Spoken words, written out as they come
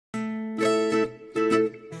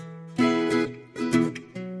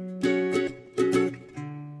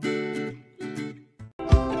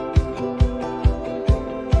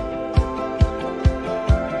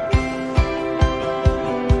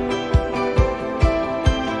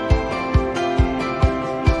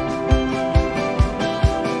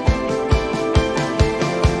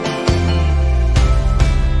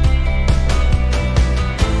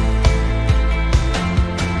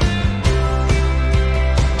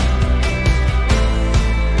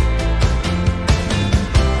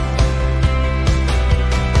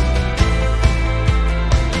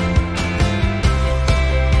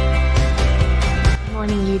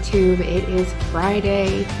is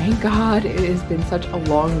Friday. Thank God, it has been such a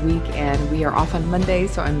long week and we are off on Monday,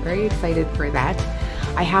 so I'm very excited for that.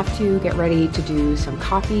 I have to get ready to do some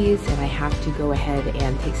copies and I have to go ahead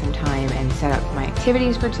and take some time and set up my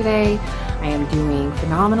activities for today. I am doing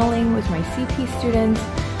phenomenaling with my CP students,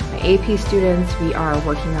 my AP students. We are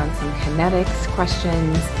working on some kinetics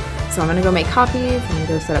questions. So I'm gonna go make copies, I'm gonna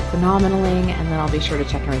go set up phenomenaling, and then I'll be sure to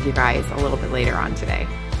check in with you guys a little bit later on today.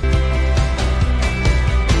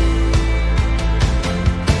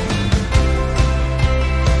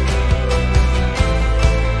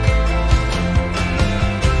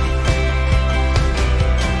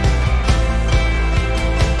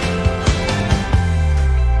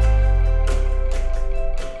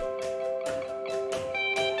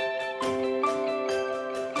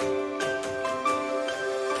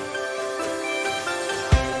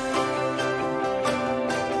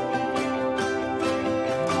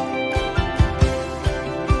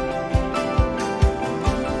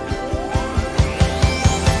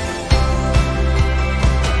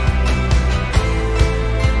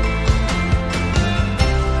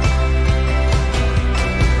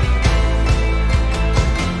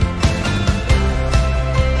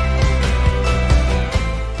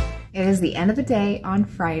 It is the end of the day on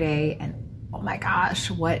Friday, and oh my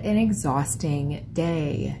gosh, what an exhausting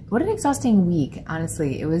day. What an exhausting week,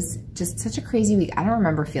 honestly. It was just such a crazy week. I don't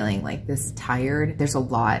remember feeling like this tired. There's a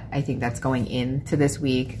lot, I think, that's going into this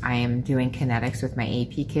week. I am doing kinetics with my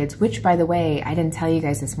AP kids, which, by the way, I didn't tell you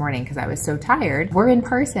guys this morning because I was so tired. We're in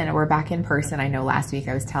person, we're back in person. I know last week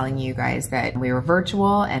I was telling you guys that we were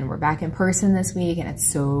virtual and we're back in person this week, and it's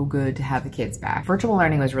so good to have the kids back. Virtual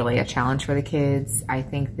learning was really a challenge for the kids. I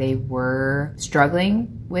think they were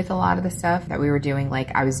struggling with a lot of the stuff that we were doing.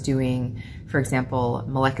 Like I was doing, for example,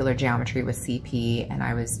 molecular geometry with CP, and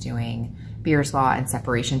I was doing Beer's Law and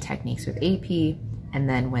separation techniques with AP. And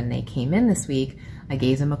then when they came in this week, I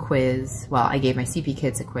gave them a quiz. Well, I gave my CP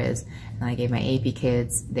kids a quiz, and I gave my AP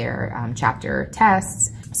kids their chapter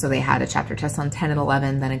tests. So they had a chapter test on 10 and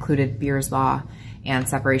 11 that included Beer's Law and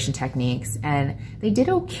separation techniques, and they did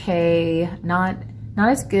okay. Not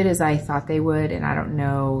as good as I thought they would, and I don't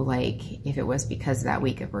know, like, if it was because of that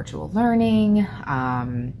week of virtual learning.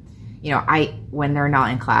 You know, when they're not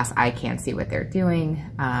in class, I can't see what they're doing.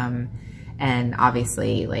 And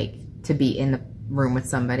obviously, like, to be in the room with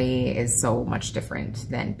somebody is so much different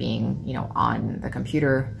than being, you know, on the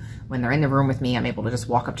computer. When they're in the room with me, I'm able to just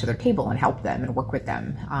walk up to their table and help them and work with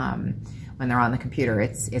them. When they're on the computer,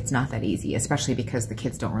 it's not that easy, especially because the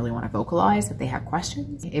kids don't really want to vocalize if they have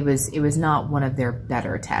questions. It was not one of their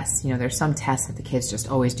better tests. You know, there's some tests that the kids just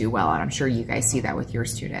always do well, and I'm sure you guys see that with your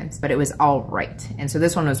students, but it was all right. And so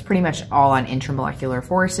this one was pretty much all on intermolecular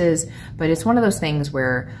forces, but it's one of those things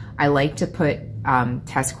where I like to put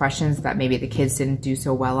test questions that maybe the kids didn't do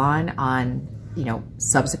so well on, you know,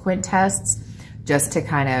 subsequent tests, just to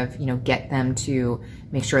kind of, you know, get them to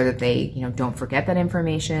make sure that they, you know, don't forget that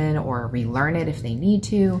information or relearn it if they need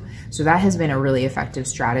to. So that has been a really effective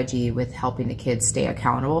strategy with helping the kids stay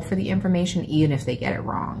accountable for the information, even if they get it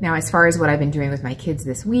wrong. Now, as far as what I've been doing with my kids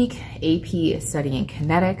this week, AP is studying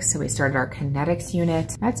kinetics. So we started our kinetics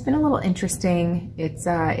unit. That's been a little interesting. It's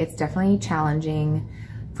definitely challenging.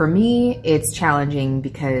 For me, it's challenging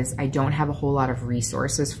because I don't have a whole lot of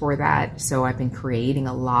resources for that. So I've been creating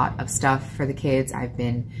a lot of stuff for the kids. I've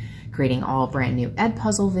been creating all brand new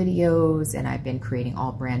Edpuzzle videos, and I've been creating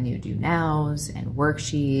all brand new do nows and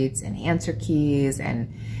worksheets and answer keys,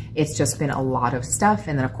 and it's just been a lot of stuff.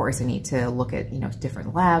 And then of course I need to look at, you know,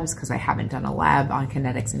 different labs because I haven't done a lab on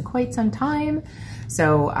kinetics in quite some time.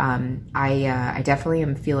 So I definitely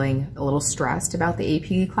am feeling a little stressed about the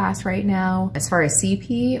AP class right now. As far as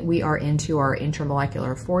CP, we are into our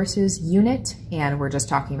intermolecular forces unit, and we're just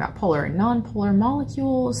talking about polar and non-polar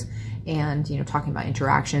molecules, and, you know, talking about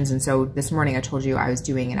interactions. And so this morning I told you I was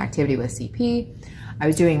doing an activity with CP. I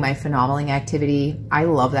was doing my phenomenaling activity. I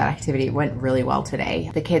love that activity. It went really well today.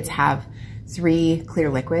 The kids have 3 clear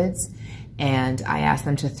liquids, and I asked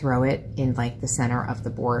them to throw it in like the center of the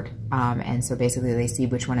board. And so basically they see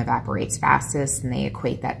which one evaporates fastest, and they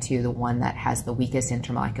equate that to the one that has the weakest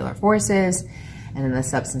intermolecular forces, and then the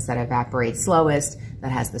substance that evaporates slowest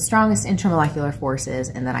that has the strongest intermolecular forces,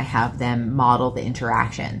 and then I have them model the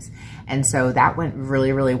interactions. And so that went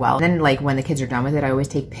really, really well. And then, like, when the kids are done with it, I always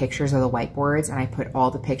take pictures of the whiteboards and I put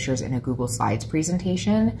all the pictures in a Google Slides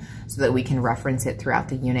presentation so that we can reference it throughout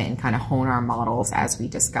the unit and kind of hone our models as we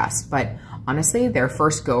discuss. But honestly, their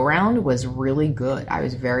first go round was really good. I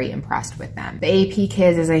was very impressed with them. The AP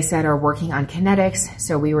kids, as I said, are working on kinetics.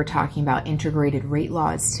 So we were talking about integrated rate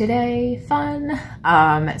laws today. Fun.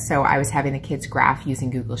 So I was having the kids graph using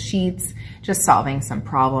Google Sheets, just solving some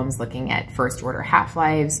problems, looking at first order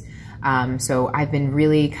half-lives. So I've been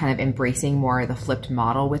really kind of embracing more of the flipped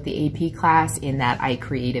model with the AP class, in that I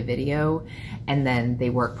create a video and then they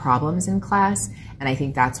work problems in class. And I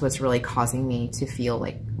think that's what's really causing me to feel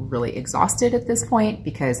like really exhausted at this point,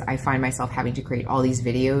 because I find myself having to create all these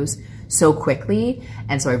videos so quickly.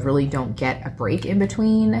 And so I really don't get a break in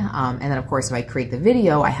between. And then of course, if I create the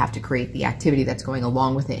video, I have to create the activity that's going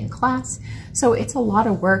along with it in class. So it's a lot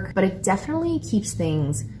of work, but it definitely keeps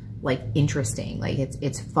things like interesting. Like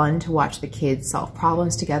it's fun to watch the kids solve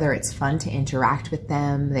problems together. It's fun to interact with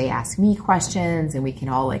them. They ask me questions and we can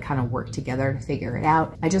all like kind of work together to figure it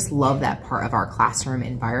out. I just love that part of our classroom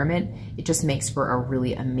environment. It just makes for a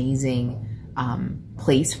really amazing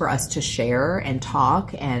place for us to share and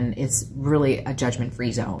talk, and it's really a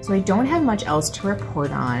judgment-free zone. So I don't have much else to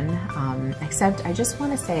report on, except I just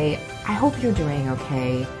want to say, I hope you're doing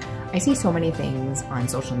okay. I see so many things on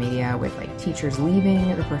social media with like teachers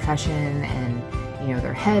leaving the profession, and you know,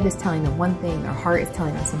 their head is telling them one thing, their heart is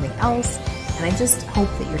telling them something else. And I just hope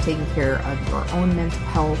that you're taking care of your own mental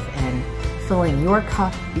health and filling your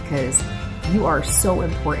cup, because you are so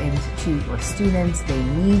important to your students. They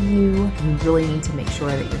need you. You really need to make sure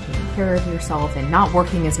that you're taking care of yourself and not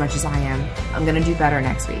working as much as I am. I'm gonna do better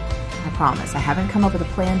next week, I promise. I haven't come up with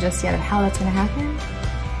a plan just yet of how that's gonna happen,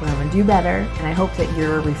 but I'm gonna do better. And I hope that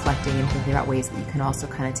you're reflecting and thinking about ways that you can also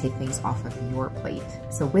kind of take things off of your plate.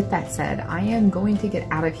 So with that said, I am going to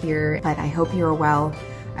get out of here, but I hope you're well.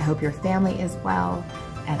 I hope your family is well,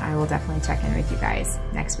 and I will definitely check in with you guys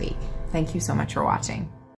next week. Thank you so much for watching.